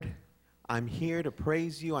I'm here to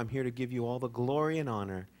praise you. I'm here to give you all the glory and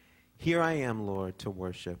honor. Here I am, Lord, to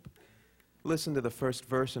worship. Listen to the first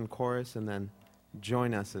verse and chorus, and then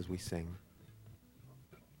join us as we sing.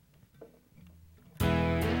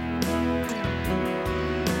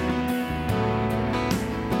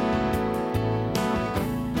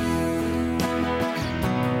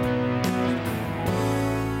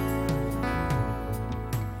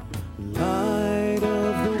 Light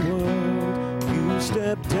of the world, you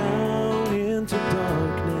step down into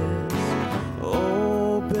darkness.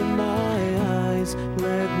 Open my eyes,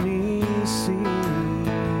 let me see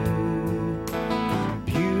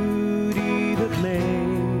beauty that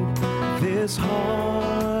made this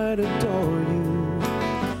heart adore you.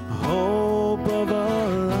 Hope of a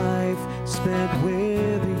life spent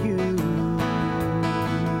with you.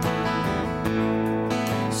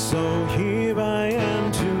 So here I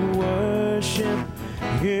am to worship.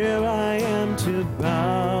 Here I am to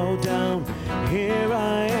bow down. Here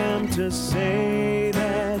I am to say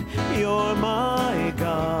that you're my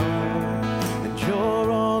God, and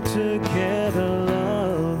you're altogether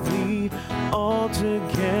lovely,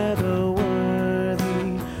 altogether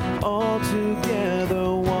worthy,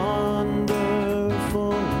 altogether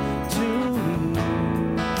wonderful to me.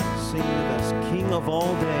 Sing with us, King of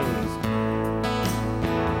all days.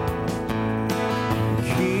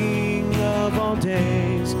 King of all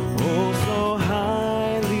days, oh so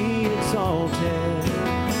highly exalted,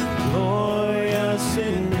 glorious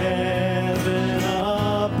in heaven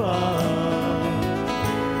above.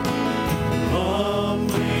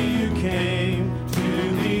 Humbly you came to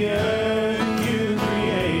the earth you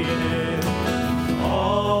created,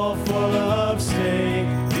 all for love's sake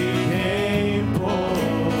became poor.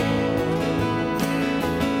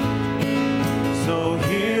 So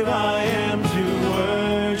here I am to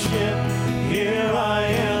worship, here I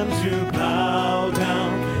am to bow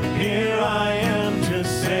down, here I am to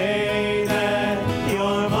say that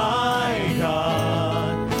you're my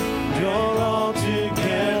God. You're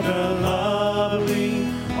altogether lovely,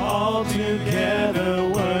 altogether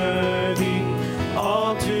worthy,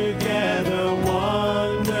 altogether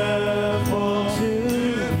wonderful to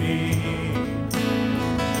me.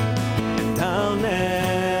 And I'll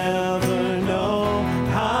never know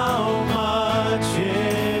how much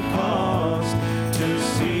it cost to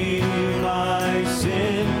see my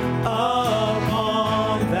sin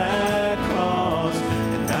upon that cross.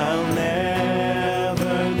 And I'll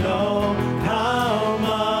never know how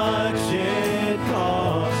much it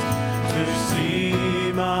cost to see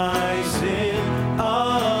my sin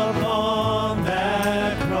upon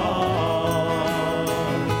that cross.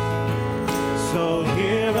 So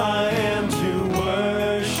here I am to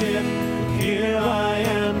worship, here I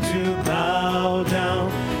am to bow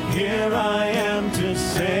down, here I am to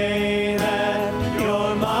say that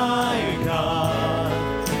you're my God,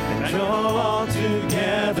 and you're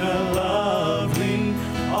altogether lovely,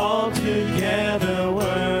 altogether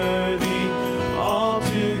worthy,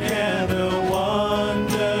 altogether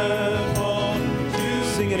wonderful.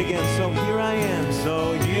 Sing it again. So here I am,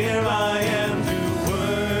 so here I am to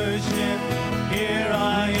worship, here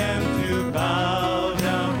I am to bow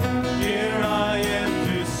down, here I am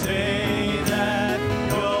to say that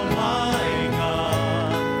you're my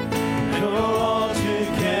God. You're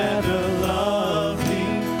altogether lovely,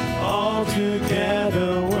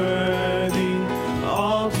 altogether worthy,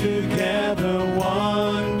 altogether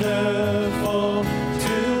wonderful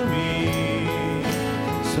to me.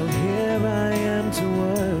 So here I am to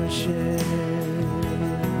worship.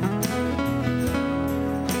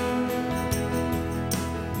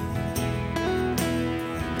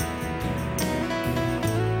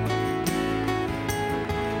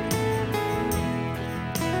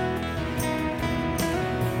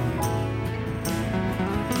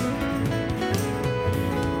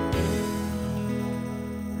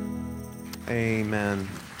 Amen.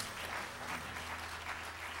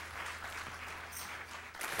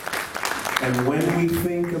 And when we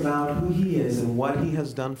think about who he is and what he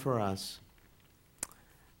has done for us,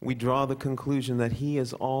 we draw the conclusion that he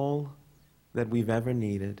is all that we've ever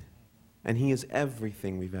needed, and he is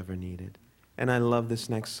everything we've ever needed. And I love this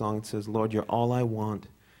next song. It says, Lord, you're all I want.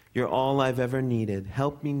 You're all I've ever needed.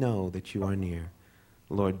 Help me know that you are near.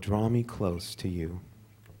 Lord, draw me close to you.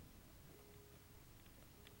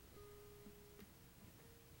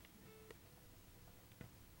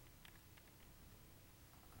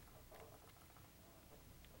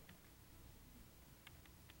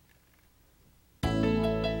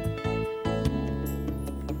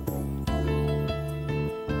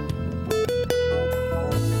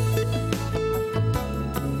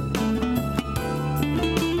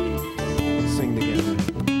 Sing together.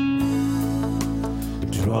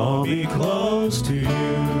 Draw me close to you.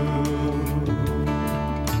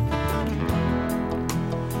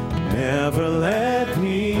 Never let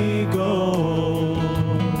me go.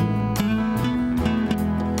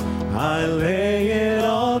 I lay it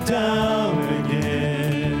all down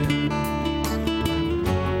again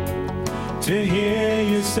to hear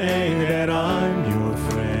you say that I'm your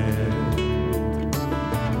friend.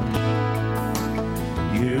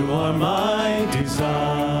 You are my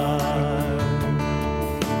desire.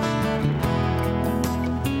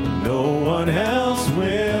 No one else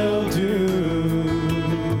will do.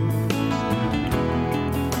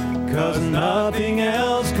 'Cause nothing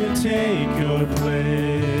else could take your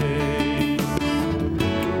place.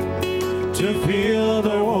 To feel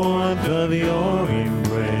the warmth of your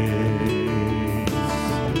embrace.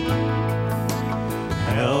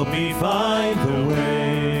 Help me find the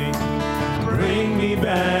way. Bring me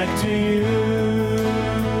back to you.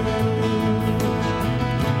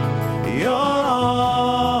 You're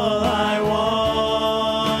all I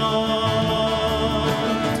want.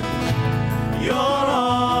 You're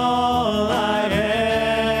all I've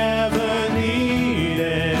ever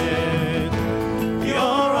needed.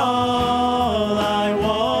 You're all I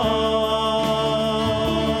want.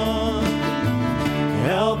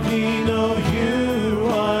 Help me know you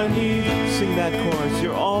are near. Sing that chorus.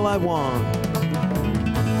 You're all I want.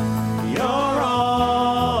 You're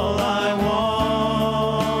all I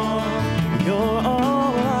want. You're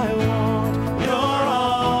all I want. You're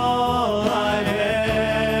all I've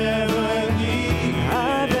ever needed.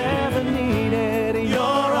 I've ever needed.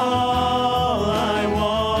 You're all I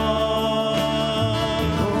want.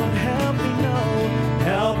 Lord, help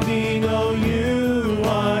me know you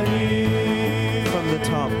are near. from the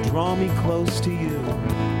top. Draw me close to you.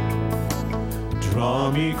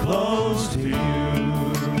 Draw me close to you.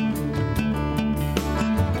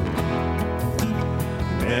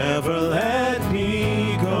 Never let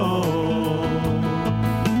me go.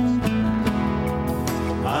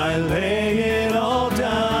 I lay it all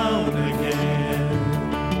down again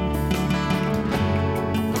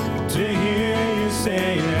to hear you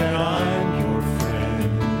say that I'm your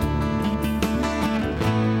friend.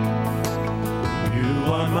 You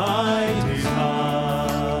are my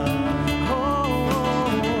desire.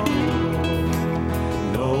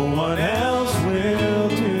 No one else will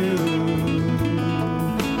do.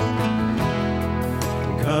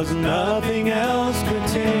 'Cause nothing else could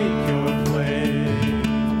take your place.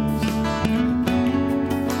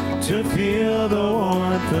 To feel the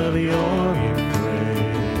warmth of your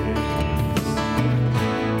embrace.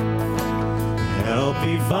 Help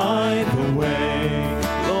me find the way.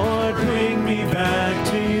 Lord, bring me back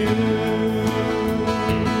to you.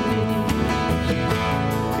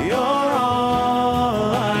 You're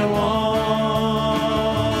all I want.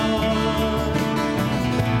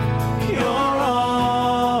 You're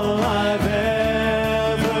all I've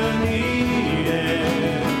ever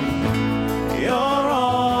needed. You're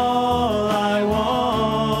all I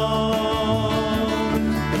want.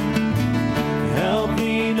 Help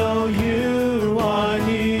me know you are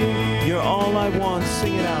near. You're all I want.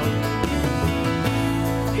 Sing it out.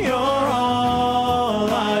 You're all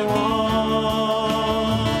I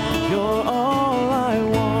want. You're all I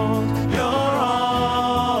want. You're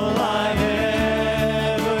all I've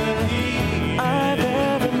ever needed. I've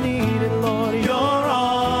ever needed, Lord. You're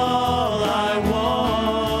all I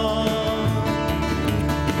want.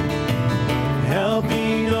 Help me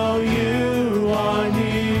know you are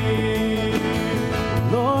near.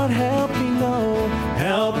 Lord, help me know.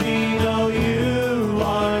 Help me know you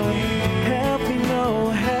are near. Help me know.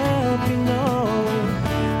 Help me know.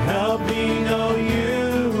 Help me know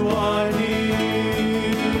you are near.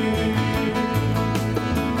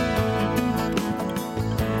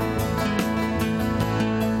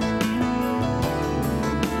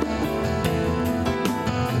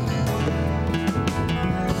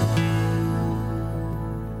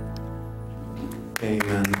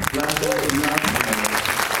 Amen.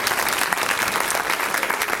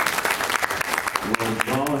 Will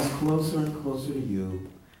draw us closer and closer to you.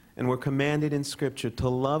 And we're commanded in Scripture to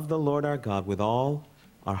love the Lord our God with all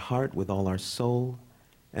our heart, with all our soul,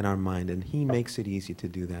 and our mind. And He makes it easy to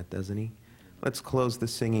do that, doesn't He? Let's close the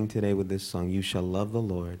singing today with this song, You Shall Love the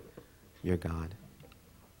Lord, Your God.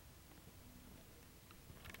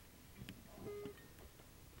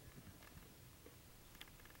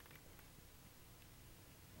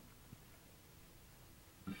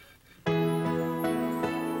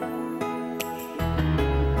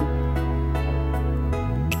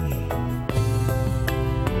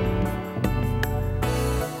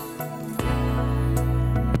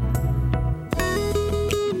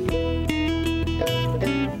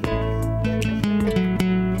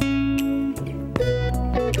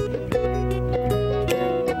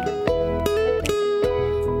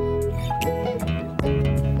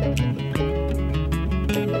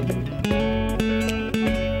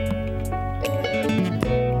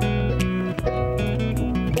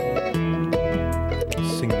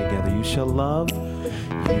 Sing together. You shall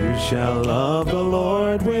love the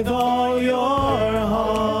Lord with all your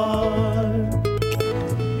heart.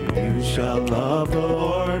 You shall love the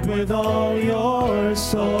Lord with all your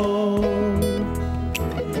soul.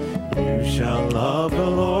 You shall love the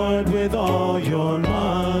Lord with all your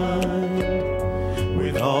mind,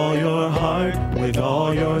 with all your heart, with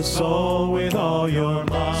all your soul, with all your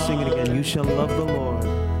mind. Sing it again. You shall love the Lord.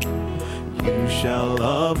 You shall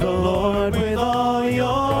love the Lord with all your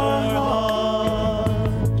heart.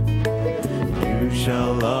 You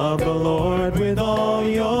shall love the Lord with all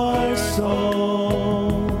your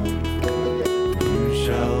soul. You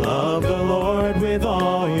shall love the Lord with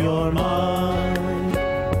all your mind,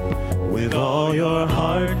 with all your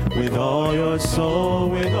heart, with all your soul,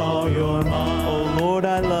 with all your mind. Oh Lord,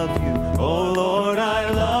 I love you. Oh Lord, I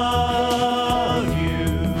love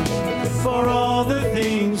you for all the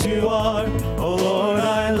things you are. Oh Lord,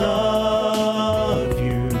 I love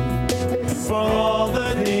you for all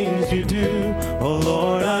the things you do. Oh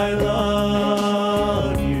Lord, I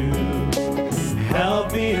love you.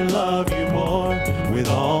 Help me love you more with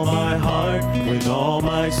all my heart, with all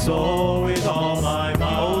my soul, with all my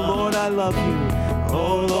mind. Oh Lord, I love you.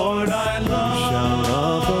 Oh Lord, I love you. Shall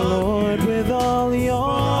love the Lord with all your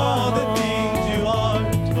all the things you are.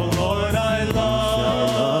 Oh Lord, I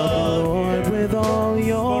love the Lord with all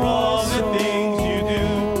your for all the things you do.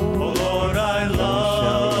 Oh Lord, I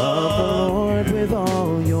love the Lord with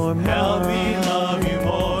all your mind. Help me love you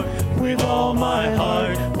more with all my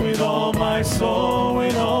heart, with all my soul,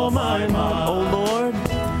 with all my mind.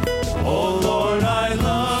 Oh Lord, I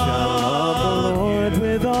love the Lord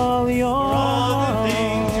with all your all the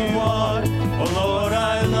things you are. Oh Lord,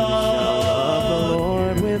 I love the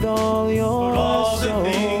Lord with all your all the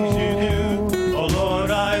things you do. Oh Lord,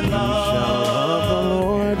 I love the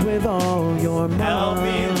Lord with all your mind. Help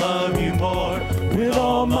me love you more with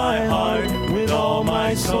all my heart, with all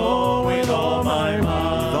my soul, with all my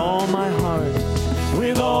mind, with all my heart,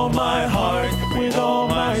 with all my heart, with all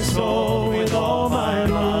my soul, with all my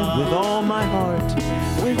mind, with all my heart,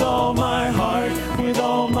 with all my heart, with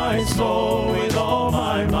all my soul, with all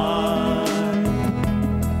my mind.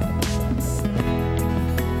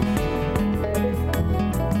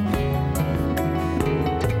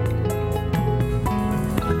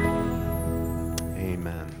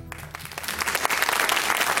 Amen.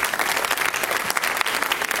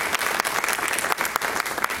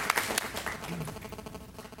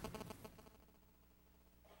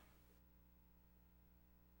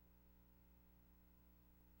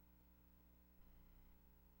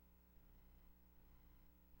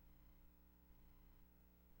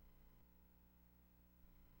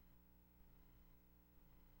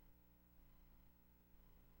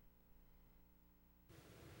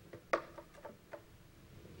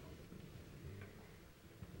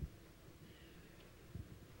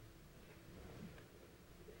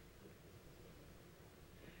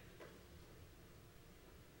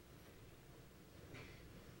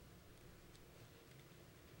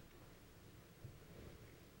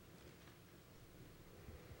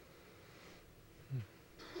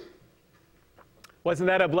 Wasn't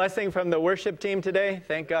that a blessing from the worship team today?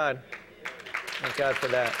 Thank God. Thank God for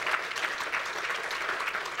that.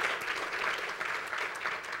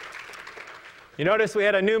 You notice we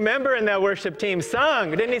had a new member in that worship team.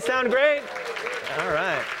 Sung. Didn't he sound great? All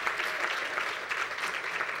right.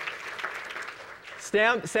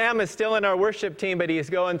 Sam is still in our worship team, but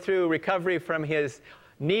he's going through recovery from his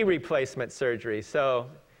knee replacement surgery.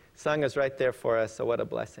 So Sung is right there for us, so what a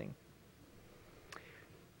blessing.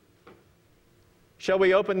 Shall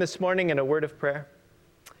we open this morning in a word of prayer?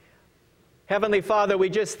 Heavenly Father, we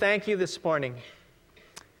just thank you this morning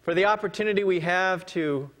for the opportunity we have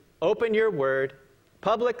to open your word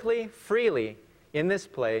publicly, freely in this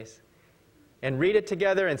place and read it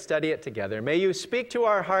together and study it together. May you speak to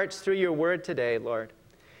our hearts through your word today, Lord.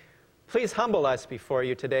 Please humble us before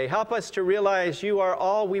you today. Help us to realize you are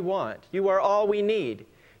all we want. You are all we need.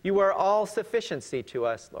 You are all sufficiency to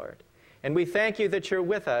us, Lord. And we thank you that you're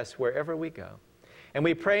with us wherever we go. And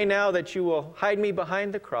we pray now that you will hide me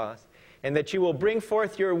behind the cross and that you will bring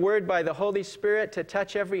forth your word by the Holy Spirit to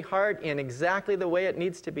touch every heart in exactly the way it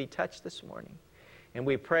needs to be touched this morning. And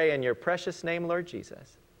we pray in your precious name, Lord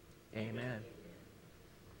Jesus. Amen.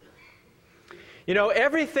 You know,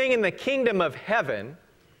 everything in the kingdom of heaven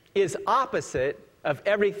is opposite of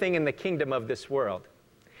everything in the kingdom of this world.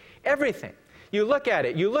 Everything. You look at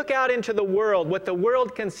it. You look out into the world, what the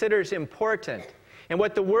world considers important and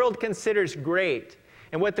what the world considers great.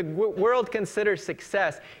 and what the world considers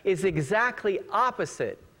success is exactly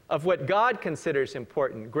opposite of what God considers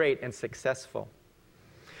important, great, and successful.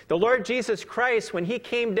 The Lord Jesus Christ, when he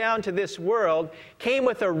came down to this world, came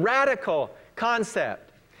with a radical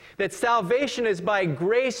concept that salvation is by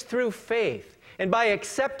grace through faith. And by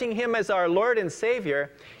accepting him as our Lord and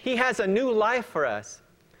Savior, he has a new life for us,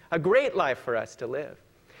 a great life for us to live.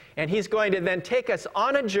 And he's going to then take us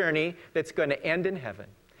on a journey that's going to end in heaven.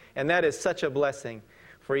 And that is such a blessing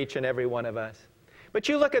for each and every one of us. But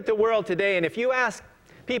you look at the world today, and if you ask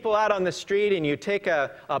people out on the street and you take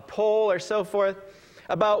a poll or so forth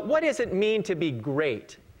about what does it mean to be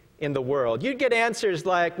great in the world, you'd get answers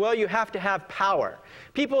like, well, you have to have power.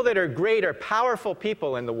 People that are great are powerful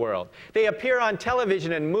people in the world. They appear on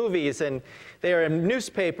television and movies, and they are in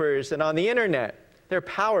newspapers and on the internet. They're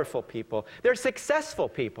powerful people. They're successful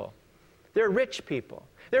people. They're rich people.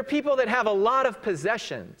 They're people that have a lot of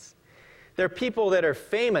possessions. They're people that are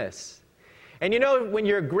famous. And you know, when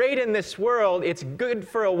you're great in this world, it's good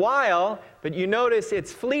for a while, but you notice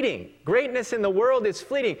it's fleeting. Greatness in the world is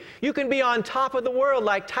fleeting. You can be on top of the world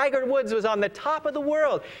like Tiger Woods was on the top of the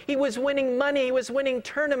world. He was winning money. He was winning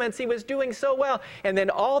tournaments. He was doing so well. And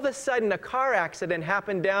then all of a sudden, a car accident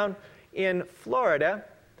happened down in Florida,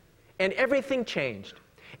 and everything changed.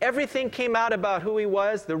 Everything came out about who he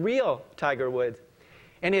was, the real Tiger Woods.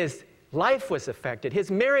 And his life was affected.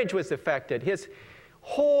 His marriage was affected. His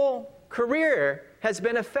whole career has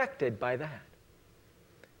been affected by that.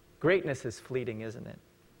 Greatness is fleeting, isn't it?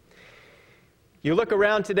 You look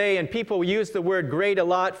around today and people use the word great a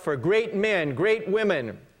lot for great men, great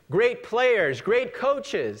women, great players, great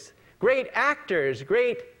coaches, great actors,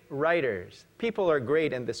 great writers. People are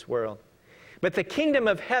great in this world. But the kingdom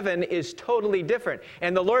of heaven is totally different.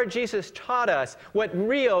 And the Lord Jesus taught us what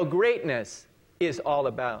real greatness is all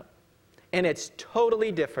about. And it's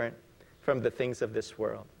totally different from the things of this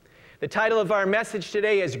world. The title of our message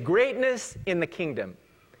today is Greatness in the Kingdom.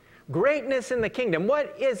 Greatness in the kingdom.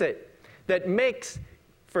 What is it that makes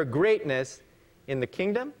for greatness in the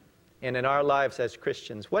kingdom and in our lives as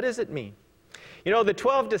Christians? What does it mean? You know, the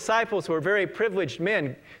 12 disciples were very privileged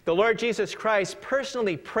men. The Lord Jesus Christ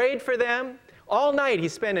personally prayed for them. All night he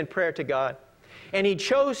spent in prayer to God. And he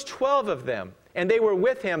chose 12 of them, and they were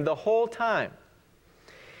with him the whole time.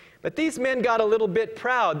 But these men got a little bit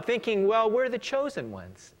proud, thinking, well, we're the chosen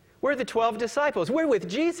ones. We're the 12 disciples. We're with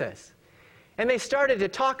Jesus. And they started to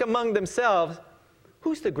talk among themselves,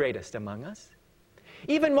 who's the greatest among us?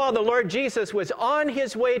 Even while the Lord Jesus was on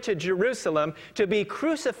his way to Jerusalem to be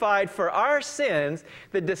crucified for our sins,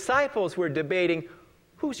 the disciples were debating,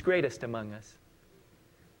 who's greatest among us?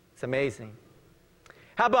 It's amazing.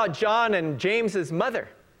 How about John and James's mother?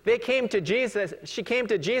 They came to Jesus. She came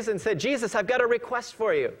to Jesus and said, Jesus, I've got a request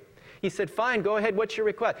for you. He said, fine, go ahead. What's your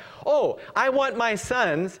request? Oh, I want my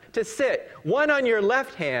sons to sit, one on your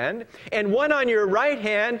left hand and one on your right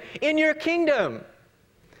hand in your kingdom.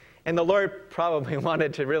 And the Lord probably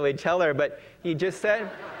wanted to really tell her, but he just said,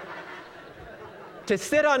 to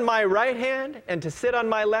sit on my right hand and to sit on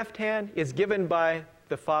my left hand is given by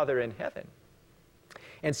the Father in heaven.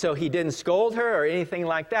 And so he didn't scold her or anything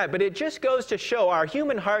like that. But it just goes to show our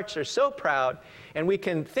human hearts are so proud, and we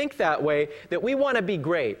can think that way, that we want to be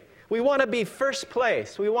great. We want to be first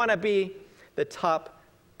place. We want to be the top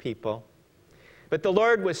people. But the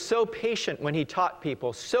Lord was so patient when he taught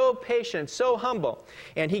people, so patient, so humble.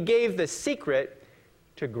 And he gave the secret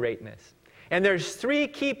to greatness. And there's 3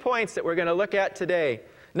 key points that we're going to look at today.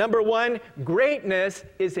 Number 1, greatness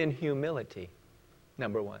is in humility.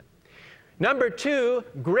 Number 1. Number 2,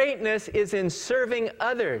 greatness is in serving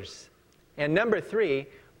others. And number 3,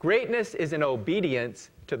 greatness is in obedience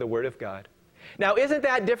to the Word of God. Now, isn't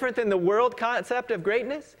that different than the world concept of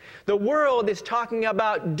greatness? The world is talking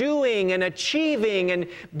about doing and achieving and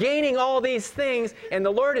gaining all these things, and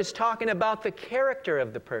the Lord is talking about the character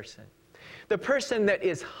of the person that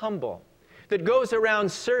is humble, that goes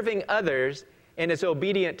around serving others and is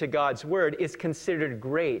obedient to God's Word, is considered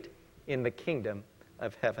great in the kingdom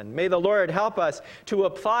of heaven. May the Lord help us to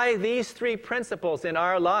apply these 3 principles in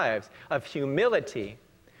our lives of humility,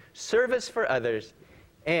 service for others,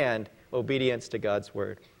 and obedience to God's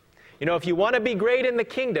Word. You know, if you want to be great in the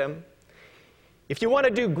kingdom, if you want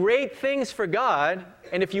to do great things for God,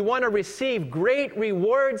 and if you want to receive great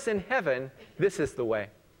rewards in heaven, this is the way.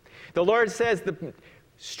 The Lord says,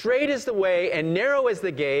 straight is the way and narrow is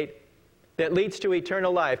the gate that leads to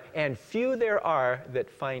eternal life, and few there are that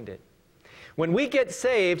find it. When we get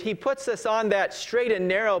saved, he puts us on that straight and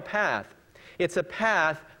narrow path. It's a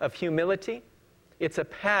path of humility, it's a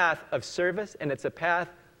path of service, and it's a path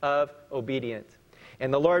of obedience.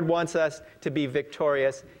 And the Lord wants us to be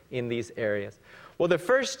victorious in these areas. Well, the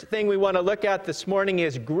first thing we want to look at this morning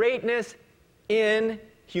is greatness in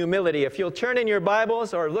humility. If you'll turn in your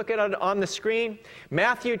Bibles or look at it on the screen,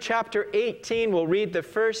 Matthew chapter 18, we'll read the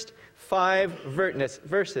first 5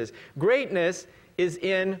 verses. Greatness is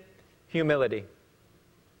in humility.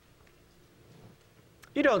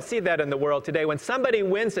 You don't see that in the world today. When somebody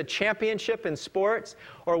wins a championship in sports,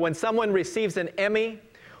 or when someone receives an Emmy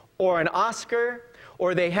or an Oscar,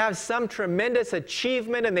 or they have some tremendous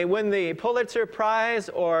achievement and they win the Pulitzer Prize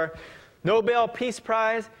or Nobel Peace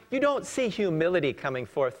Prize, you don't see humility coming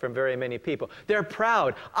forth from very many people. They're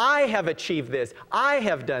proud. I have achieved this. I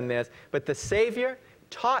have done this. But the Savior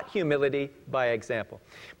taught humility by example.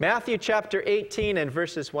 Matthew chapter 18 and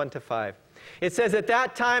verses 1 to 5. It says, "At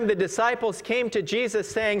that time the disciples came to Jesus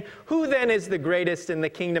saying, 'Who then is the greatest in the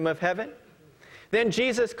kingdom of heaven?' Then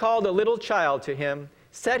Jesus called a little child to him,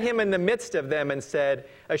 set him in the midst of them, and said,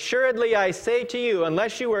 'Assuredly I say to you,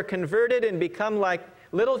 unless you are converted and become like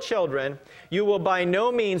little children, you will by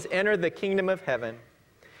no means enter the kingdom of heaven.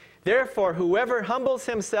 Therefore, whoever humbles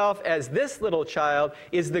himself as this little child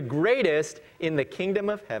is the greatest in the kingdom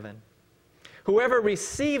of heaven. Whoever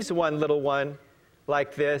receives one little one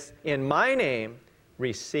like this in my name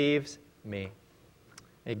receives me.'"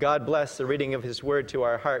 May God bless the reading of His word to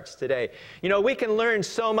our hearts today. You know, we can learn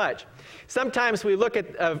so much. Sometimes we look at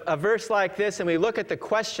a verse like this and we look at the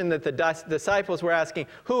question that the disciples were asking,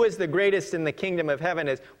 who is the greatest in the kingdom of heaven,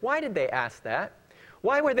 is, why did they ask that?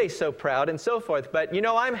 Why were they so proud and so forth? But, you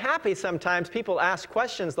know, I'm happy sometimes people ask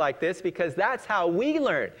questions like this because that's how we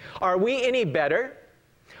learn. Are we any better?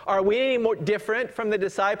 Are we any more different from the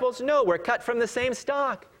disciples? No, we're cut from the same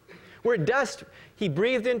stock. We're dust. He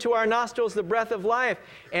breathed into our nostrils the breath of life.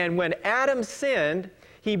 And when Adam sinned,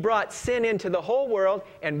 he brought sin into the whole world,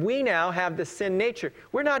 and we now have the sin nature.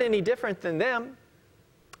 We're not any different than them.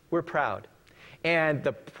 We're proud. And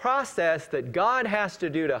the process that God has to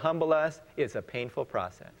do to humble us is a painful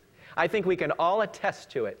process. I think we can all attest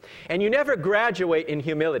to it. And you never graduate in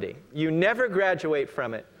humility. You never graduate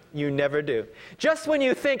from it. You never do. Just when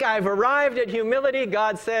you think I've arrived at humility,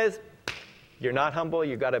 God says, you're not humble,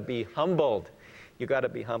 you've got to be humbled. You've got to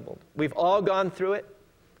be humbled. We've all gone through it,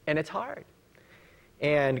 and it's hard.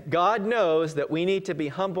 And God knows that we need to be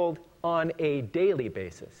humbled on a daily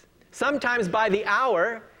basis. Sometimes by the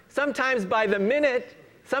hour, sometimes by the minute,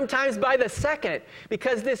 sometimes by the second,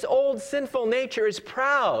 because this old sinful nature is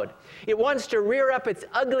proud. It wants to rear up its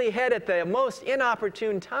ugly head at the most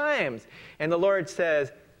inopportune times. And the Lord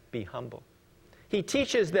says, be humble. He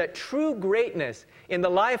teaches that true greatness in the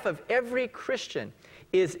life of every Christian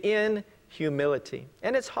is in humility.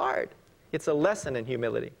 And it's hard. It's a lesson in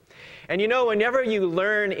humility. And you know, whenever you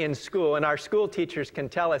learn in school, and our school teachers can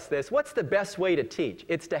tell us this, what's the best way to teach?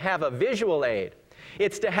 It's to have a visual aid.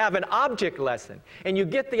 It's to have an object lesson. And you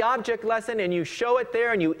get the object lesson and you show it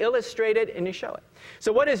there and you illustrate it and you show it.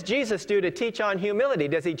 So what does Jesus do to teach on humility?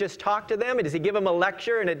 Does he just talk to them? Does he give them a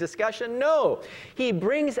lecture and a discussion? No. He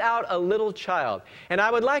brings out a little child. And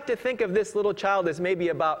I would like to think of this little child as maybe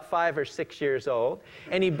about 5 or 6 years old.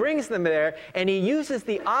 And he brings them there and he uses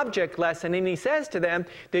the object lesson and he says to them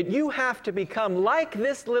that you have to become like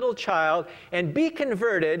this little child and be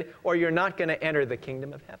converted or you're not going to enter the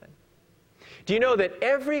kingdom of heaven. Do you know that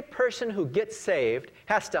every person who gets saved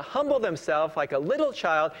has to humble themselves like a little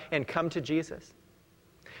child and come to Jesus?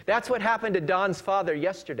 That's what happened to Don's father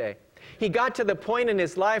yesterday. He got to the point in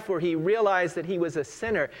his life where he realized that he was a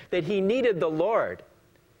sinner, that he needed the Lord.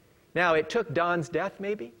 Now, it took Don's death,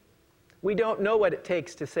 maybe. We don't know what it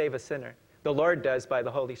takes to save a sinner. The Lord does by the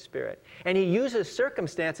Holy Spirit. And he uses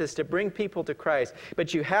circumstances to bring people to Christ.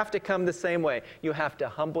 But you have to come the same way. You have to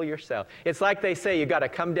humble yourself. It's like they say, you got to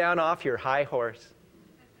come down off your high horse.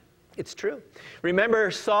 It's true. Remember,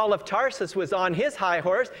 Saul of Tarsus was on his high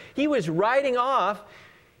horse. He was riding off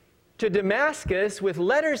to Damascus with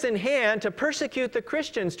letters in hand to persecute the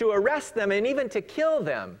Christians, to arrest them, and even to kill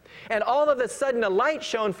them. And all of a sudden, a light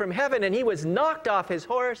shone from heaven, and he was knocked off his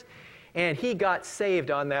horse. And he got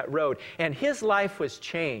saved on that road. And his life was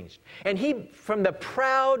changed. And he, from the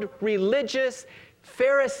proud, religious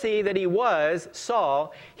Pharisee that he was,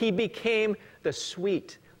 Saul, he became the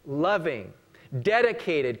sweet, loving,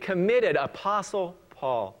 dedicated, committed Apostle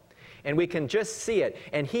Paul. And we can just see it.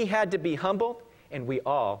 And he had to be humbled, and we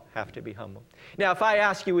all have to be humbled. Now, if I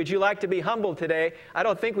ask you, would you like to be humbled today? I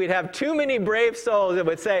don't think we'd have too many brave souls that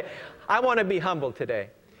would say, I want to be humbled today.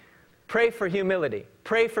 Pray for humility.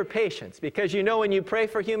 Pray for patience. Because you know when you pray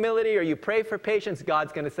for humility or you pray for patience,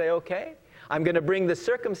 God's going to say, okay, I'm going to bring the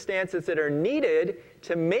circumstances that are needed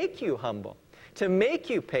to make you humble, to make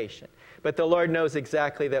you patient. But the Lord knows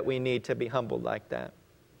exactly that we need to be humbled like that.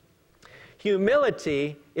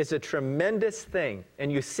 Humility is a tremendous thing.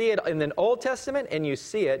 And you see it in the Old Testament and you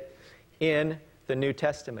see it in the New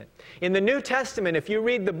Testament. In the New Testament, if you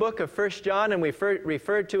read the book of 1 John, and we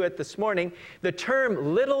referred to it this morning, the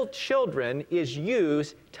term little children is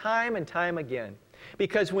used time and time again.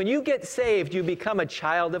 Because when you get saved, you become a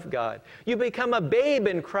child of God. You become a babe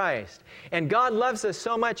in Christ. And God loves us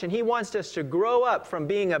so much, and He wants us to grow up from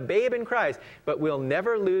being a babe in Christ. But we'll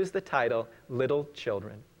never lose the title, little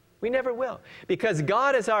children. We never will. Because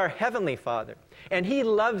God is our Heavenly Father, and He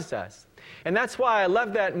loves us. And that's why I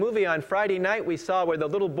love that movie on Friday night we saw where the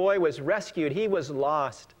little boy was rescued. He was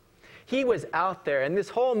lost. He was out there, and this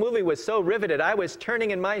whole movie was so riveted. I was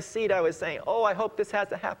turning in my seat. I was saying, oh, I hope this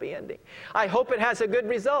has a happy ending. I hope it has a good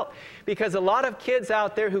result. Because a lot of kids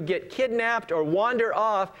out there who get kidnapped or wander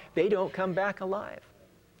off, they don't come back alive.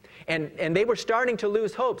 And they were starting to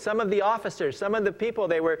lose hope. Some of the officers, some of the people,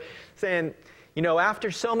 they were saying, you know,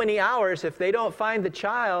 after so many hours, if they don't find the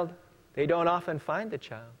child, they don't often find the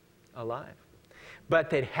child alive. But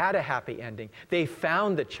they had a happy ending. They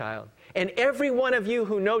found the child. And every one of you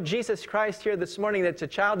who know Jesus Christ here this morning that's a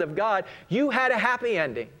child of God, you had a happy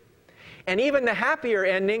ending. And even the happier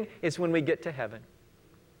ending is when we get to heaven.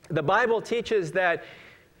 The Bible teaches that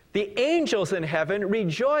the angels in heaven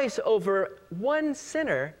rejoice over one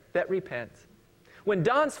sinner that repents. When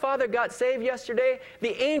Don's father got saved yesterday,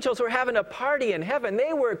 the angels were having a party in heaven.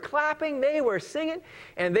 They were clapping, they were singing,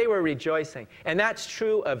 and they were rejoicing. And that's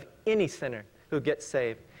true of any sinner who gets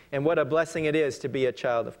saved. And what a blessing it is to be a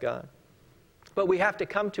child of God. But we have to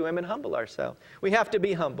come to Him and humble ourselves. We have to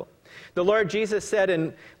be humble. The Lord Jesus said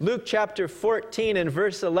in Luke chapter 14 and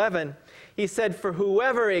verse 11, He said, "For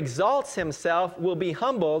whoever exalts himself will be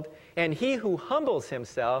humbled, and he who humbles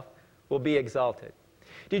himself will be exalted."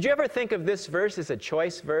 Did you ever think of this verse as a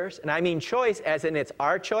choice verse? And I mean choice as in it's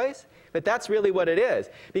our choice, but that's really what it is.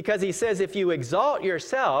 Because He says if you exalt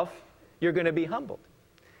yourself, you're going to be humbled.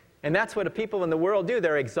 And that's what the people in the world do.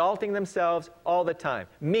 They're exalting themselves all the time.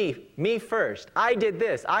 Me first. I did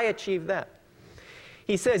this. I achieved that.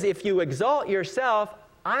 He says, if you exalt yourself,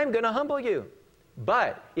 I'm going to humble you.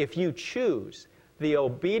 But if you choose the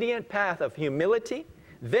obedient path of humility,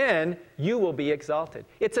 then you will be exalted.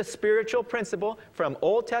 It's a spiritual principle from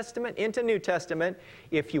Old Testament into New Testament.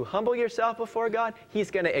 If you humble yourself before God,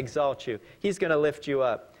 He's going to exalt you. He's going to lift you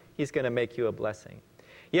up. He's going to make you a blessing.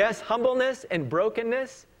 Yes, humbleness and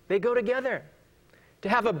brokenness, they go together. To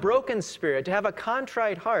have a broken spirit, to have a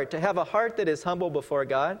contrite heart, to have a heart that is humble before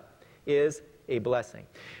God is a blessing.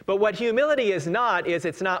 But what humility is not is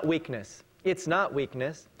it's not weakness. It's not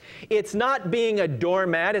weakness. It's not being a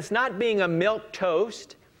doormat. It's not being a milk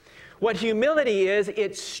toast. What humility is,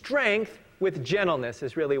 it's strength with gentleness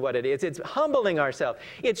is really what it is. It's humbling ourselves.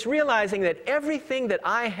 It's realizing that everything that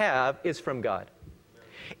I have is from God.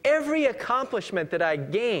 Every accomplishment that I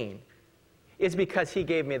gain is because He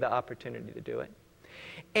gave me the opportunity to do it.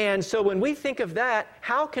 And so when we think of that,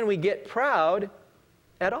 how can we get proud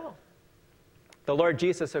at all? The Lord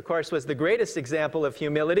Jesus, of course, was the greatest example of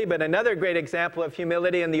humility, but another great example of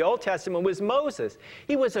humility in the Old Testament was Moses.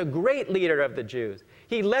 He was a great leader of the Jews.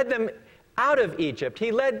 He led them out of Egypt.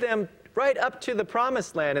 He led them right up to the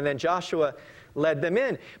Promised Land, and then Joshua led them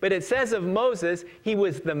in. But it says of Moses, he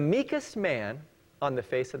was the meekest man on the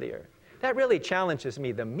face of the earth. That really challenges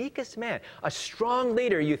me, the meekest man. A strong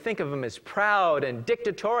leader, you think of him as proud and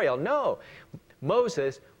dictatorial. No,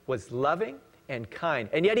 Moses was loving and kind,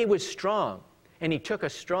 and yet he was strong. And he took a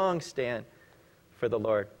strong stand for the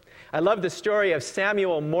Lord. I love the story of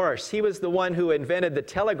Samuel Morse. He was the one who invented the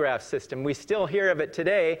telegraph system. We still hear of it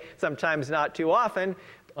today, sometimes not too often,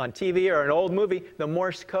 on TV or an old movie, the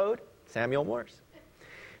Morse code, Samuel Morse.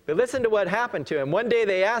 But listen to what happened to him. One day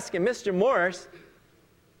they asked him, Mr. Morse,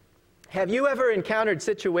 have you ever encountered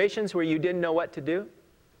situations where you didn't know what to do?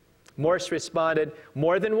 Morse responded,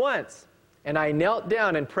 more than once. And I knelt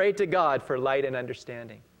down and prayed to God for light and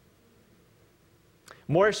understanding.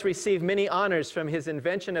 Morse received many honors from his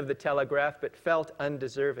invention of the telegraph, but felt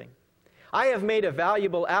undeserving. I have made a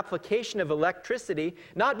valuable application of electricity,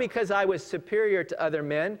 not because I was superior to other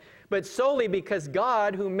men, but solely because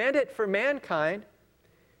God, who meant it for mankind,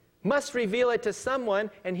 must reveal it to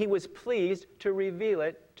someone, and He was pleased to reveal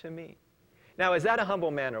it to me. Now, is that a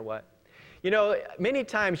humble man or what? You know, many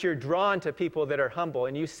times you're drawn to people that are humble,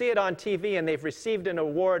 and you see it on TV, and they've received an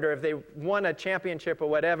award, or if they won a championship or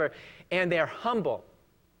whatever, and they're humble.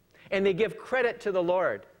 And they give credit to the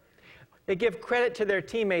Lord. They give credit to their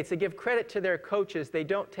teammates. They give credit to their coaches. They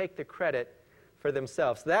don't take the credit for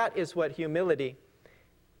themselves. That is what humility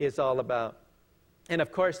is all about. And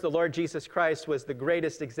of course, the Lord Jesus Christ was the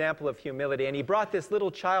greatest example of humility. And He brought this little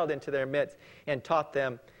child into their midst and taught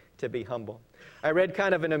them to be humble. I read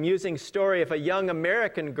kind of an amusing story of a young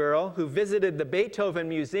American girl who visited the Beethoven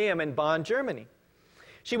Museum in Bonn, Germany.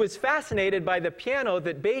 She was fascinated by the piano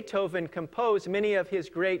that Beethoven composed many of his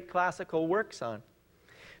great classical works on.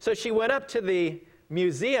 So she went up to the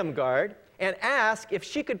museum guard and asked if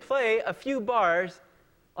she could play a few bars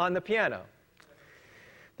on the piano.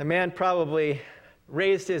 The man probably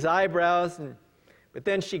raised his eyebrows, but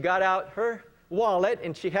then she got out her wallet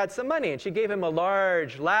and she had some money, and she gave him a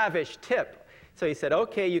large, lavish tip. So he said,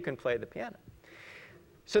 "Okay, you can play the piano."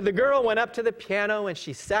 So the girl went up to the piano and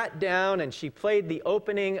she sat down and she played the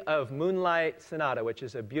opening of Moonlight Sonata, which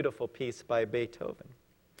is a beautiful piece by Beethoven.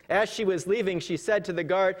 As she was leaving, she said to the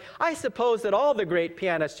guard, "I suppose that all the great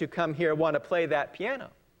pianists who come here want to play that piano."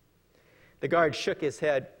 The guard shook his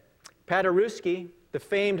head. Paderewski, the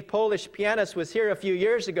famed Polish pianist, was here a few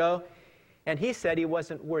years ago, and he said he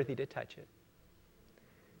wasn't worthy to touch it.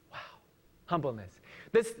 Wow, humbleness.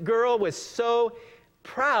 This girl was so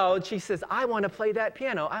proud, she says, "I want to play that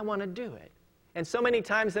piano. I want to do it." And so many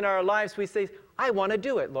times in our lives we say, "I want to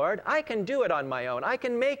do it, Lord. I can do it on my own. I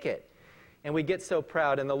can make it." And we get so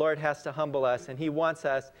proud, and the Lord has to humble us, and He wants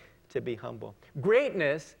us to be humble.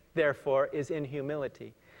 Greatness, therefore, is in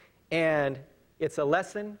humility. And it's a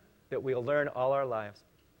lesson that we'll learn all our lives.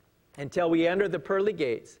 Until we enter the pearly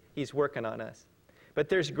gates, He's working on us. But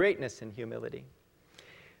there's greatness in humility.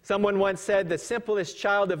 Someone once said, "The simplest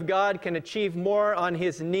child of God can achieve more on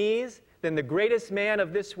his knees than the greatest man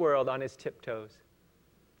of this world on his tiptoes."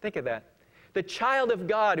 Think of that. The child of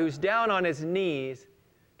God who's down on his knees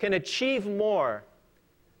can achieve more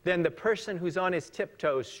than the person who's on his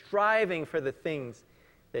tiptoes, striving for the things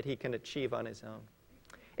that he can achieve on his own.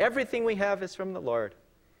 Everything we have is from the Lord,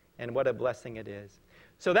 and what a blessing it is.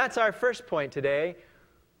 So that's our first point today.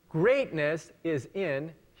 Greatness is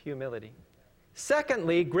in humility.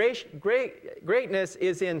 Secondly, greatness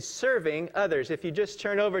is in serving others. If you just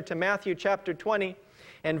turn over to Matthew chapter 20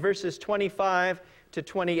 and verses 25 to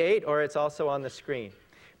 28, or it's also on the screen.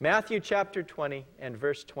 Matthew chapter 20 and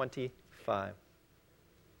verse 25.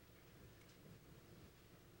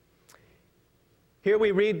 Here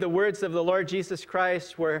we read the words of the Lord Jesus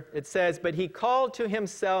Christ where it says, "But He called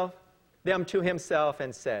them to Himself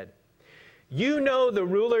and said, 'You know the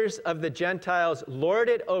rulers of the Gentiles lord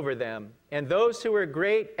it over them, and those who are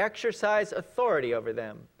great exercise authority over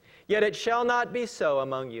them. Yet it shall not be so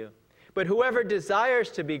among you. But whoever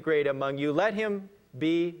desires to be great among you, let him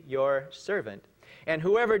be your servant. And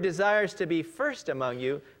whoever desires to be first among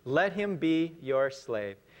you, let him be your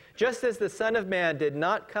slave. Just as the Son of Man did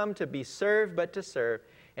not come to be served, but to serve,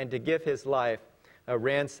 and to give His life a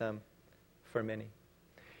ransom for many.'"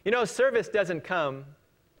 You know, service doesn't come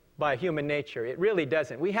by human nature. It really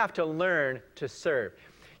doesn't. We have to learn to serve.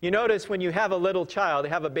 You notice when you have a little child,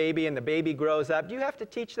 have a baby, and the baby grows up, do you have to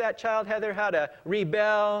teach that child, Heather, how to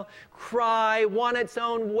rebel, cry, want its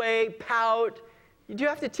own way, pout? Do you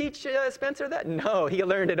have to teach Spencer that? No, he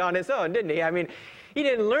learned it on his own, didn't he? I mean, he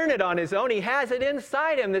didn't learn it on his own. He has it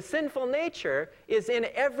inside him. The sinful nature is in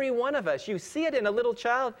every one of us. You see it in a little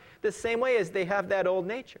child the same way as they have that old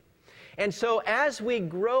nature. And so as we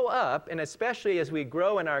grow up, and especially as we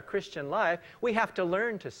grow in our Christian life, we have to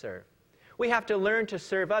learn to serve. We have to learn to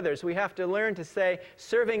serve others. We have to learn to say,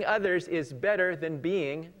 serving others is better than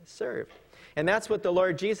being served. And that's what the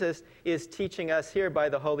Lord Jesus is teaching us here by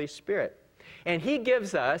the Holy Spirit. And He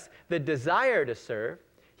gives us the desire to serve.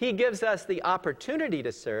 He gives us the opportunity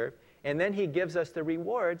to serve. And then He gives us the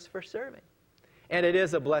rewards for serving. And it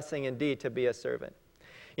is a blessing indeed to be a servant.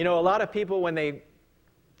 You know, a lot of people, when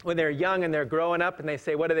they're young and they're growing up, and they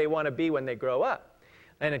say, what do they want to be when they grow up?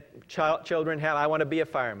 And children have, I want to be a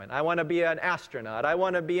fireman. I want to be an astronaut. I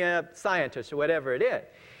want to be a scientist, or whatever it is.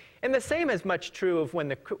 And the same is much true of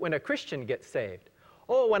when a Christian gets saved.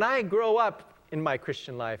 Oh, when I grow up in my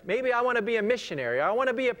Christian life, maybe I want to be a missionary, or I want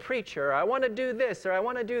to be a preacher, or I want to do this, or I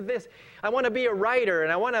want to do this. I want to be a writer,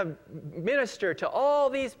 and I want to minister to all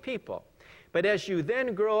these people. But as you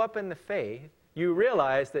then grow up in the faith, you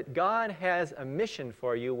realize that God has a mission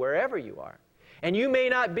for you wherever you are. And you may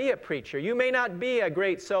not be a preacher. You may not be a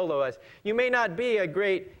great soloist. You may not be a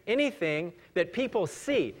great anything that people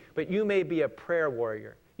see, but you may be a prayer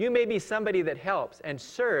warrior. You may be somebody that helps and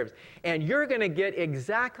serves, and you're going to get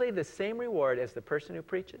exactly the same reward as the person who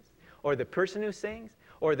preaches, or the person who sings,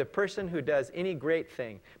 or the person who does any great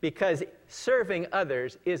thing, because serving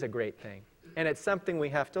others is a great thing, and it's something we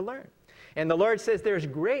have to learn. And the Lord says there's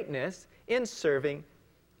greatness in serving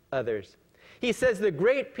others. He says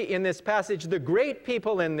in this passage, the great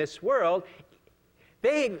people in this world,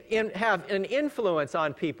 They have an influence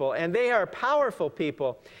on people, and they are powerful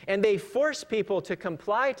people, and they force people to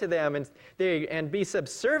comply to them and be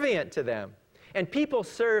subservient to them, and people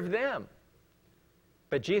serve them.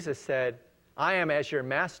 But Jesus said, I am as your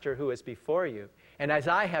master who is before you, and as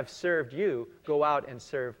I have served you, go out and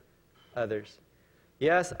serve others.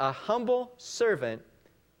 Yes, a humble servant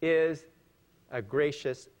is a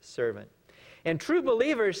gracious servant. And true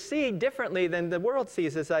believers see differently than the world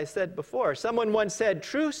sees, as I said before. Someone once said,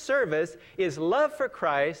 true service is love for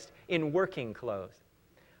Christ in working clothes.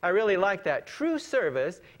 I really like that. True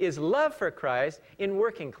service is love for Christ in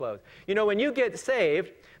working clothes. You know, when you get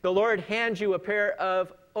saved, the Lord hands you a pair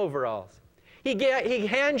of overalls. He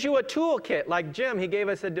hands you a toolkit. Like Jim, he gave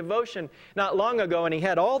us a devotion not long ago, and he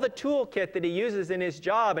had all the toolkit that he uses in his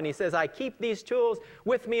job, and he says, I keep these tools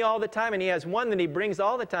with me all the time, and he has one that he brings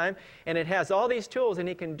all the time, and it has all these tools, and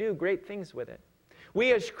he can do great things with it.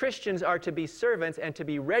 We as Christians are to be servants and to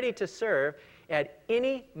be ready to serve at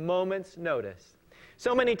any moment's notice.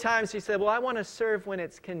 So many times he said, well, I want to serve when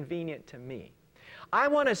it's convenient to me. I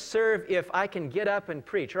want to serve if I can get up and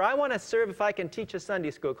preach, or I want to serve if I can teach a Sunday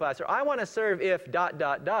school class, or I want to serve if ...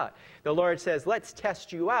 The Lord says, let's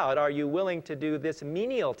test you out. Are you willing to do this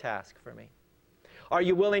menial task for me? Are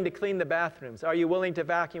you willing to clean the bathrooms? Are you willing to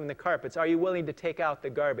vacuum the carpets? Are you willing to take out the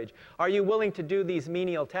garbage? Are you willing to do these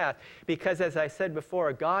menial tasks? Because as I said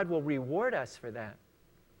before, God will reward us for that.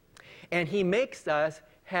 And he makes us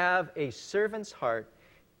have a servant's heart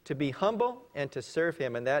to be humble and to serve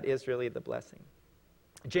him, and that is really the blessing.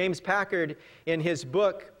 James Packard, in his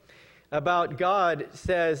book about God,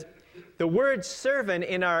 says, the word servant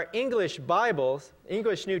in our English Bibles,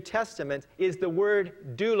 English New Testament, is the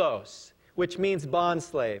word doulos, which means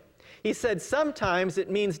bondslave. He said sometimes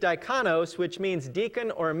it means diakonos, which means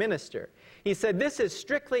deacon or minister. He said this is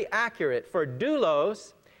strictly accurate, for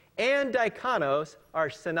doulos and diakonos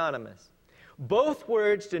are synonymous. Both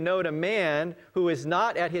words denote a man who is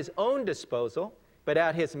not at his own disposal, but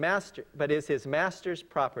is his master's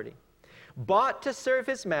property. Bought to serve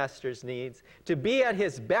his master's needs, to be at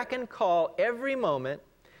his beck and call every moment,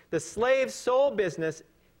 the slave's sole business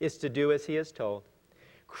is to do as he is told.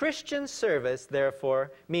 Christian service,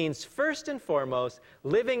 therefore, means first and foremost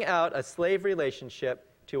living out a slave relationship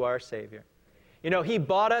to our Savior. You know, he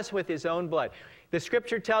bought us with his own blood. The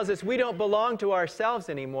Scripture tells us we don't belong to ourselves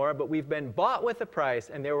anymore, but we've been bought with a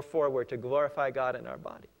price, and therefore we're to glorify God in our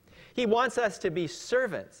body. He wants us to be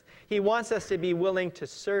servants. He wants us to be willing to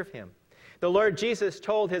serve him. The Lord Jesus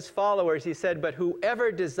told his followers, he said, but whoever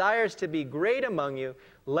desires to be great among you,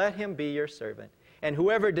 let him be your servant. And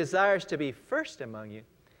whoever desires to be first among you,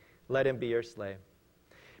 let him be your slave.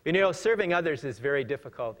 You know, serving others is very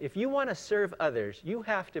difficult. If you want to serve others, you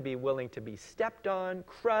have to be willing to be stepped on,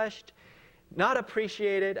 crushed, not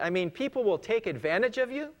appreciated. I mean, people will take advantage of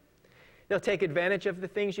you. They'll take advantage of the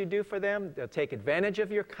things you do for them. They'll take advantage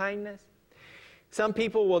of your kindness. Some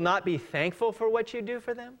people will not be thankful for what you do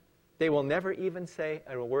for them. They will never even say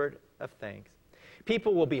a word of thanks.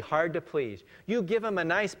 People will be hard to please. You give them a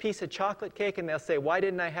nice piece of chocolate cake and they'll say, why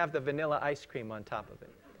didn't I have the vanilla ice cream on top of it?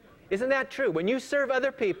 Isn't that true? When you serve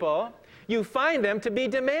other people, you find them to be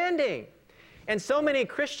demanding. And so many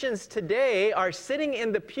Christians today are sitting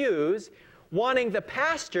in the pews wanting the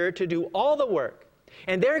pastor to do all the work.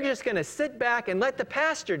 And they're just going to sit back and let the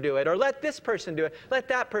pastor do it, or let this person do it, let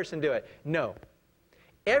that person do it. No.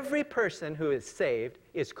 Every person who is saved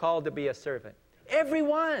is called to be a servant.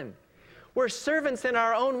 Everyone. We're servants in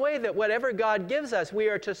our own way, that whatever God gives us, we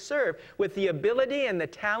are to serve with the ability and the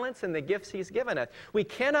talents and the gifts he's given us. We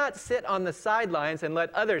cannot sit on the sidelines and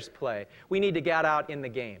let others play. We need to get out in the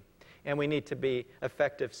game, and we need to be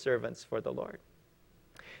effective servants for the Lord.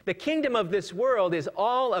 The kingdom of this world is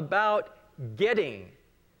all about getting,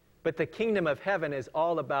 but the kingdom of heaven is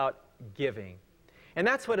all about giving. And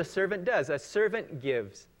that's what a servant does. A servant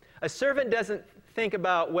gives. A servant doesn't think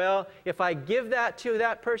about, well, if I give that to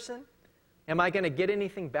that person, am I going to get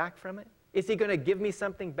anything back from it? Is he going to give me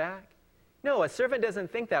something back? No, a servant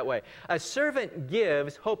doesn't think that way. A servant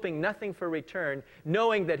gives, hoping nothing for return,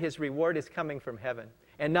 knowing that his reward is coming from heaven,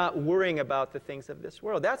 and not worrying about the things of this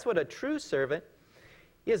world. That's what a true servant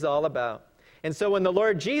is all about. And so when the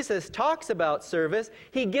Lord Jesus talks about service,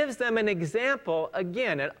 he gives them an example,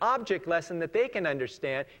 again, an object lesson that they can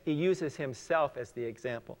understand. He uses himself as the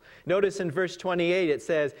example. Notice in verse 28 it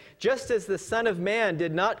says, just as the Son of Man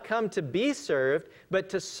did not come to be served, but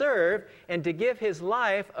to serve and to give his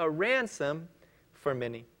life a ransom for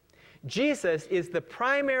many. Jesus is the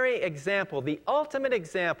primary example, the ultimate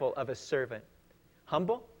example of a servant.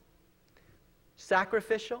 Humble,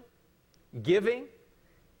 sacrificial, giving.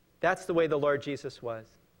 That's the way the Lord Jesus was.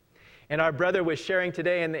 And our brother was sharing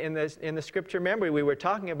today in the scripture memory, we were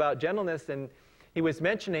talking about gentleness, and he was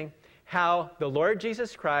mentioning how the Lord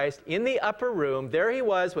Jesus Christ, in the upper room, there he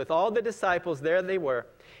was with all the disciples, there they were,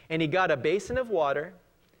 and he got a basin of water,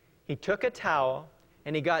 he took a towel,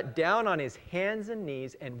 and he got down on his hands and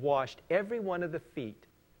knees and washed every one of the feet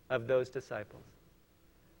of those disciples.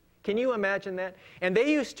 Can you imagine that? And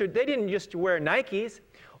they didn't just wear Nikes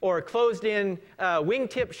or closed-in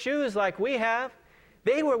wingtip shoes like we have.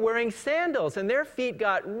 They were wearing sandals, and their feet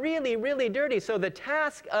got really, really dirty. So the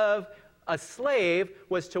task of a slave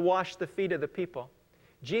was to wash the feet of the people.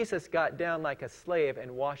 Jesus got down like a slave and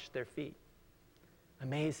washed their feet.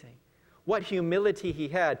 Amazing. What humility he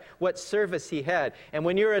had, what service he had. And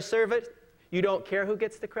when you're a servant, you don't care who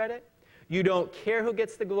gets the credit. You don't care who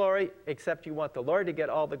gets the glory, except you want the Lord to get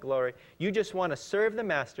all the glory. You just want to serve the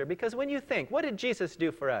Master, because when you think, what did Jesus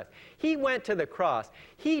do for us? He went to the cross.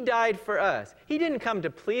 He died for us. He didn't come to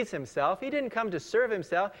please himself. He didn't come to serve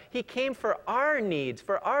himself. He came for our needs,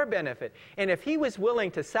 for our benefit. And if he was willing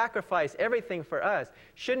to sacrifice everything for us,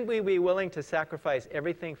 shouldn't we be willing to sacrifice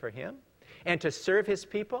everything for him and to serve his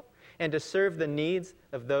people and to serve the needs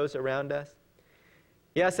of those around us?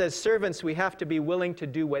 Yes, as servants, we have to be willing to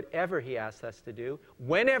do whatever he asks us to do,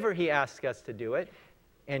 whenever he asks us to do it,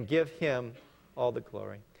 and give him all the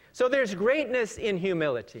glory. So there's greatness in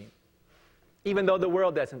humility, even though the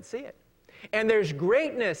world doesn't see it. And there's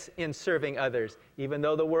greatness in serving others, even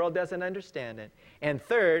though the world doesn't understand it. And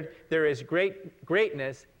third, there is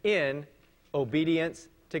greatness in obedience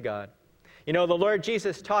to God. You know, the Lord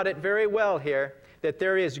Jesus taught it very well here, that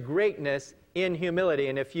there is greatness in humility.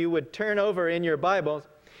 And if you would turn over in your Bibles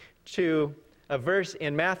to a verse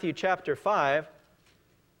in Matthew chapter 5.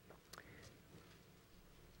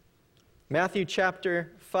 Matthew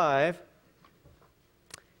chapter 5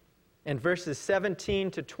 and verses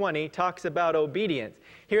 17 to 20 talks about obedience.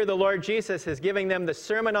 Here the Lord Jesus is giving them the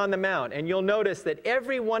Sermon on the Mount. And you'll notice that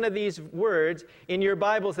every one of these words in your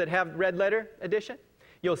Bibles that have red letter edition,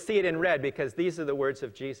 you'll see it in red, because these are the words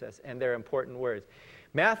of Jesus, and they're important words.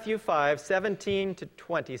 Matthew 5, 17 to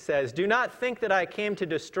 20 says, "Do not think that I came to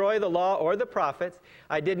destroy the law or the prophets.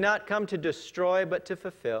 I did not come to destroy, but to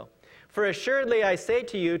fulfill. For assuredly I say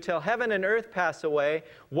to you, till heaven and earth pass away,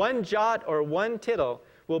 one jot or one tittle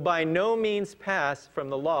will by no means pass from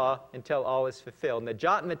the law until all is fulfilled." And the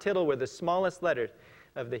jot and the tittle were the smallest letters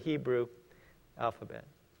of the Hebrew alphabet.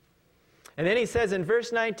 And then he says in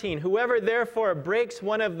verse 19, "Whoever therefore breaks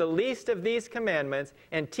one of the least of these commandments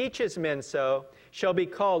and teaches men so shall be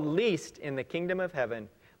called least in the kingdom of heaven.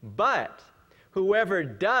 But whoever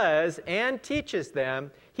does and teaches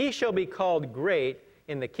them, he shall be called great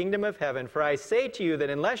in the kingdom of heaven. For I say to you that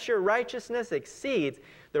unless your righteousness exceeds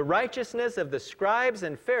the righteousness of the scribes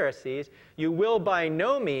and Pharisees, you will by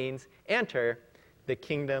no means enter the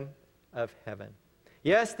kingdom of heaven."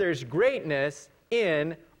 Yes, there's greatness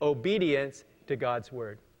in obedience to God's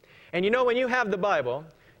word. And you know, when you have the Bible,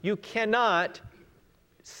 you cannot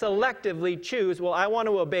selectively choose, well, I want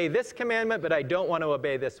to obey this commandment, but I don't want to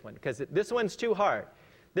obey this one, because this one's too hard.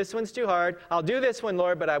 This one's too hard. I'll do this one,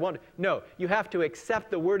 Lord, but I won't. No, you have to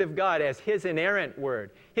accept the Word of God as His inerrant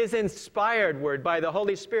Word, His inspired Word by the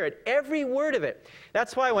Holy Spirit, every word of it.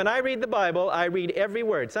 That's why when I read the Bible, I read every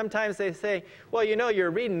word. Sometimes they say, well, you know,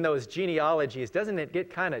 you're reading those genealogies. Doesn't it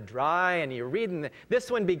get kind of dry? And you're reading,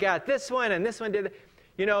 this one begat this one, and this one did.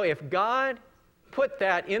 You know, if God put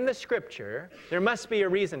that in the Scripture, there must be a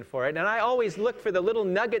reason for it. And I always look for the little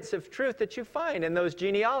nuggets of truth that you find in those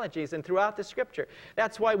genealogies and throughout the Scripture.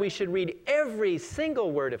 That's why we should read every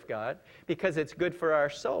single word of God, because it's good for our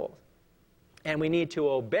souls. And we need to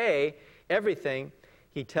obey everything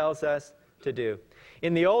He tells us to do.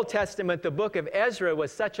 In the Old Testament, the book of Ezra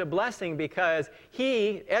was such a blessing because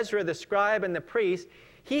Ezra the scribe and the priest,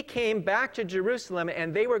 he came back to Jerusalem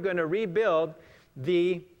and they were going to rebuild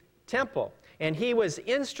the temple. And he was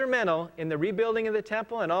instrumental in the rebuilding of the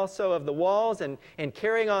temple and also of the walls and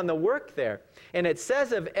carrying on the work there. And it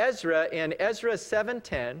says of Ezra in Ezra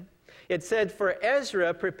 7:10, it said, "For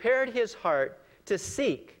Ezra prepared his heart to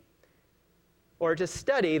seek or to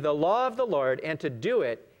study the law of the Lord and to do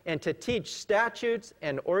it and to teach statutes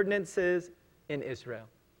and ordinances in Israel."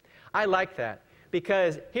 I like that,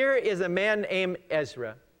 because here is a man named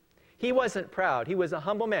Ezra. He wasn't proud. He was a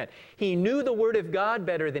humble man. He knew the Word of God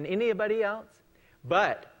better than anybody else,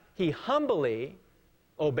 but he humbly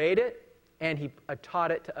obeyed it and he taught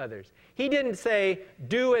it to others. He didn't say,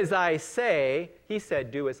 "Do as I say." He said,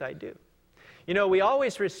 "Do as I do." You know, we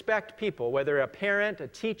always respect people, whether a parent, a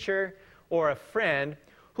teacher, or a friend,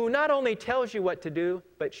 who not only tells you what to do,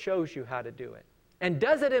 but shows you how to do it and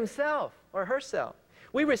does it himself or herself.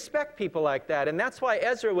 We respect people like that, and that's why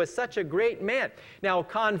Ezra was such a great man. Now,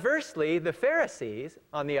 conversely, the Pharisees,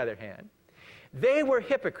 on the other hand, they were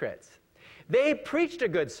hypocrites. They preached a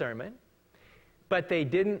good sermon, but they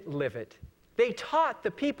didn't live it. They taught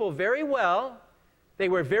the people very well. They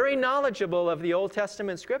were very knowledgeable of the Old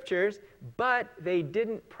Testament scriptures, but they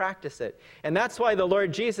didn't practice it. And that's why the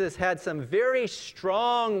Lord Jesus had some very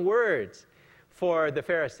strong words for the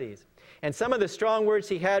Pharisees. And some of the strong words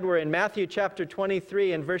he had were in Matthew chapter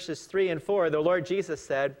 23 and verses 3 and 4. The Lord Jesus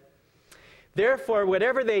said, "Therefore,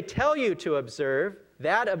 whatever they tell you to observe,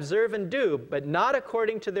 that observe and do, but not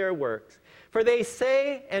according to their works. For they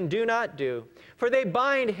say and do not do. For they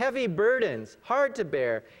bind heavy burdens, hard to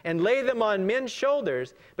bear, and lay them on men's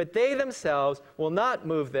shoulders, but they themselves will not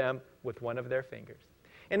move them with one of their fingers."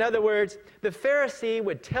 In other words, the Pharisee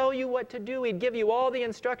would tell you what to do. He'd give you all the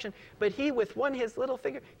instruction, but he, with his little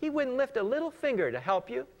finger, he wouldn't lift a little finger to help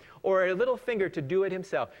you or a little finger to do it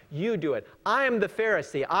himself. You do it. I am the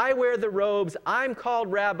Pharisee. I wear the robes. I'm called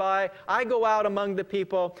rabbi. I go out among the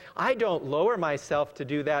people. I don't lower myself to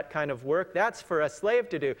do that kind of work. That's for a slave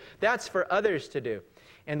to do. That's for others to do.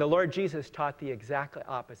 And the Lord Jesus taught the exact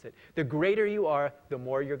opposite. The greater you are, the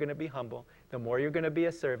more you're going to be humble, the more you're going to be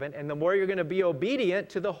a servant, and the more you're going to be obedient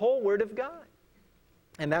to the whole Word of God.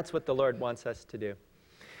 And that's what the Lord wants us to do.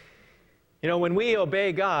 You know, when we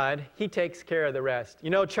obey God, He takes care of the rest.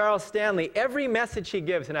 You know, Charles Stanley, every message he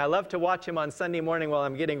gives, and I love to watch him on Sunday morning while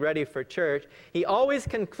I'm getting ready for church, he always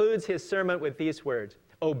concludes his sermon with these words: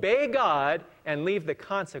 "Obey God and leave the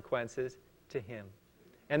consequences to Him."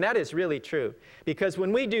 And that is really true, because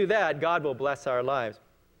when we do that, God will bless our lives.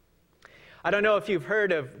 I don't know if you've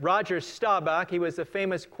heard of Roger Staubach. He was a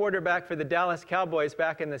famous quarterback for the Dallas Cowboys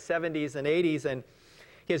back in the 70s and 80s, and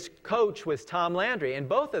his coach was Tom Landry, and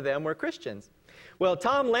both of them were Christians. Well,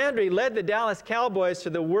 Tom Landry led the Dallas Cowboys to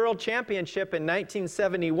the World Championship in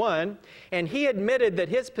 1971, and he admitted that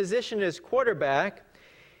his position as quarterback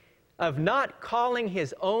of not calling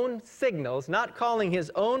his own signals, not calling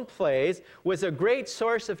his own plays, was a great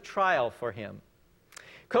source of trial for him.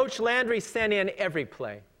 Coach Landry sent in every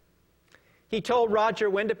play. He told Roger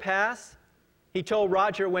when to pass, he told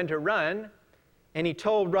Roger when to run, and he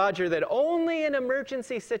told Roger that only in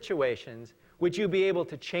emergency situations would you be able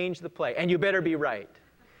to change the play, and you better be right.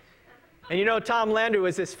 And you know, Tom Landry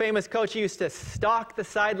was this famous coach. He used to stalk the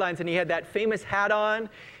sidelines, and he had that famous hat on,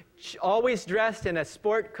 always dressed in a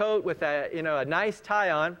sport coat with a nice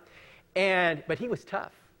tie on, but he was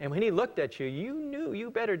tough. And when he looked at you, you knew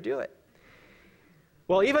you better do it.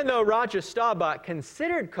 Well, even though Roger Staubach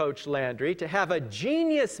considered Coach Landry to have a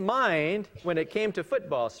genius mind when it came to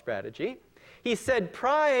football strategy, he said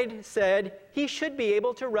pride said he should be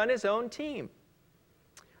able to run his own team.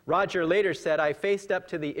 Roger later said, "I faced up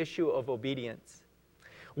to the issue of obedience.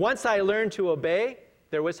 Once I learned to obey,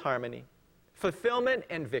 there was harmony, fulfillment,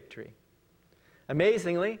 and victory."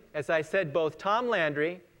 Amazingly, as I said, both Tom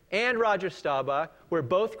Landry and Roger Staubach were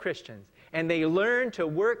both Christians, and they learned to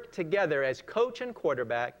work together as coach and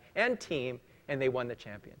quarterback and team, and they won the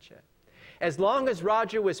championship. As long as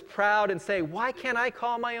Roger was proud and say, "Why can't I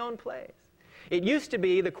call my own plays?" It used to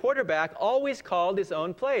be the quarterback always called his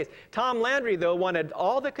own plays. Tom Landry, though, wanted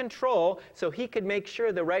all the control so he could make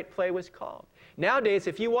sure the right play was called. Nowadays,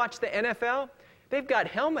 if you watch the NFL, they've got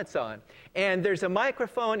helmets on, and there's a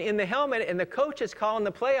microphone in the helmet, and the coach is calling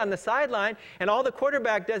the play on the sideline, and all the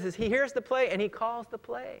quarterback does is he hears the play, and he calls the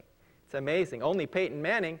play. It's amazing. Only Peyton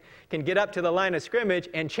Manning can get up to the line of scrimmage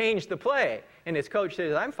and change the play, and his coach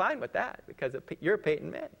says, "I'm fine with that because you're Peyton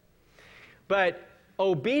Manning." But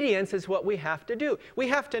obedience is what we have to do. We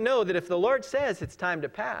have to know that if the Lord says it's time to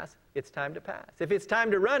pass, it's time to pass. If it's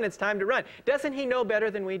time to run, it's time to run. Doesn't He know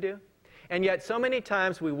better than we do? And yet so many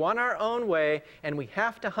times we want our own way, and we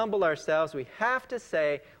have to humble ourselves. We have to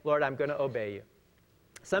say, "Lord, I'm going to obey you."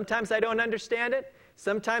 Sometimes I don't understand it.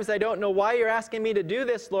 Sometimes I don't know why you're asking me to do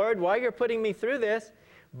this, Lord, why you're putting me through this.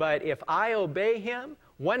 But if I obey Him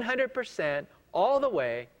 100% all the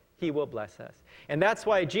way, He will bless us. And that's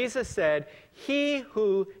why Jesus said, "He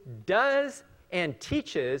who does and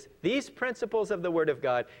teaches these principles of the Word of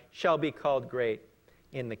God shall be called great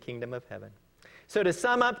in the kingdom of heaven." So to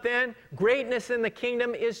sum up then, greatness in the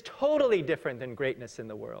kingdom is totally different than greatness in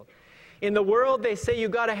the world. In the world, they say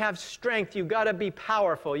you've got to have strength, you've got to be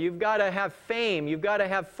powerful, you've got to have fame, you've got to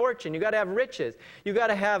have fortune, you've got to have riches, you've got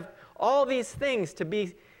to have all these things to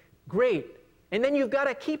be great. And then you've got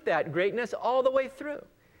to keep that greatness all the way through.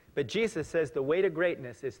 But Jesus says the way to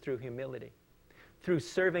greatness is through humility, through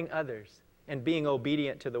serving others, and being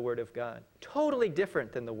obedient to the Word of God. Totally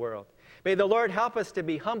different than the world. May the Lord help us to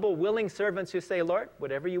be humble, willing servants who say, "Lord,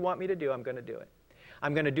 whatever you want me to do, I'm going to do it.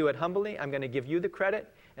 I'm going to do it humbly. I'm going to give you the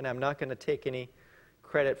credit, and I'm not going to take any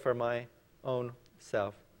credit for my own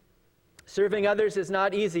self. Serving others is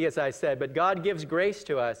not easy, as I said, but God gives grace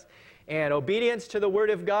to us. And obedience to the Word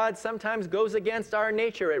of God sometimes goes against our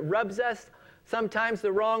nature. It rubs us sometimes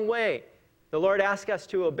the wrong way. The Lord asks us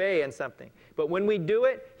to obey in something. But when we do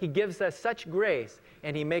it, He gives us such grace,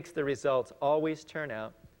 and He makes the results always turn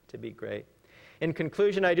out to be great. In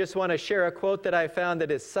conclusion, I just want to share a quote that I found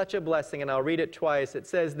that is such a blessing, and I'll read it twice. It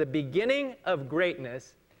says, "The beginning of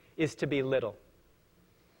greatness is to be little.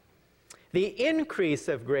 The increase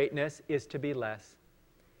of greatness is to be less.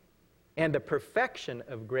 And the perfection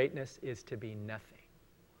of greatness is to be nothing."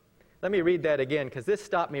 Let me read that again, because this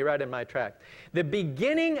stopped me right in my tracks. The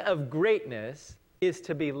beginning of greatness is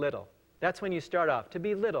to be little. That's when you start off, to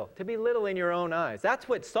be little in your own eyes. That's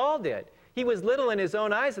what Saul did. He was little in his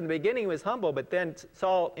own eyes. In the beginning, he was humble, but then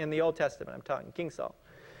Saul, in the Old Testament, I'm talking King Saul.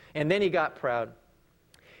 And then he got proud.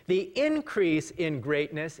 The increase in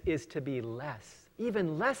greatness is to be less,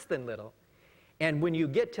 even less than little. And when you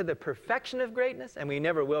get to the perfection of greatness, and we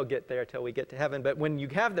never will get there till we get to heaven, but when you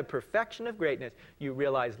have the perfection of greatness, you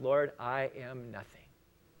realize, Lord, I am nothing.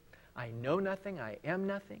 I know nothing. I am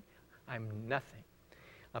nothing. I'm nothing.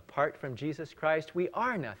 Apart from Jesus Christ, we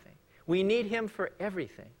are nothing. We need Him for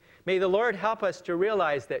everything. May the Lord help us to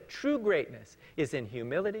realize that true greatness is in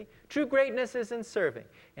humility, true greatness is in serving,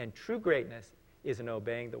 and true greatness is in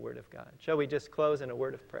obeying the Word of God. Shall we just close in a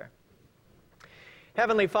word of prayer?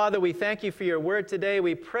 Heavenly Father, we thank you for your word today.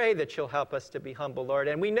 We pray that you'll help us to be humble, Lord.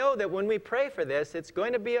 And we know that when we pray for this, it's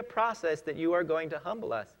going to be a process that you are going to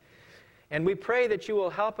humble us. And we pray that you will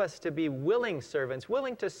help us to be willing servants,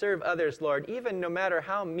 willing to serve others, Lord, even no matter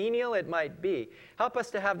how menial it might be. Help us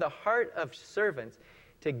to have the heart of servants,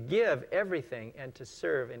 to give everything and to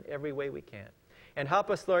serve in every way we can. And help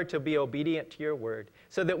us, Lord, to be obedient to your word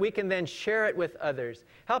so that we can then share it with others.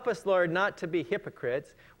 Help us, Lord, not to be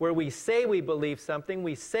hypocrites where we say we believe something,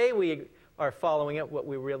 we say we are following it, what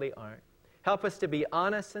we really aren't. Help us to be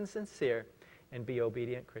honest and sincere and be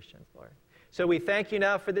obedient Christians, Lord. So we thank you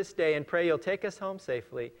now for this day and pray you'll take us home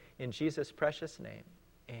safely in Jesus' precious name.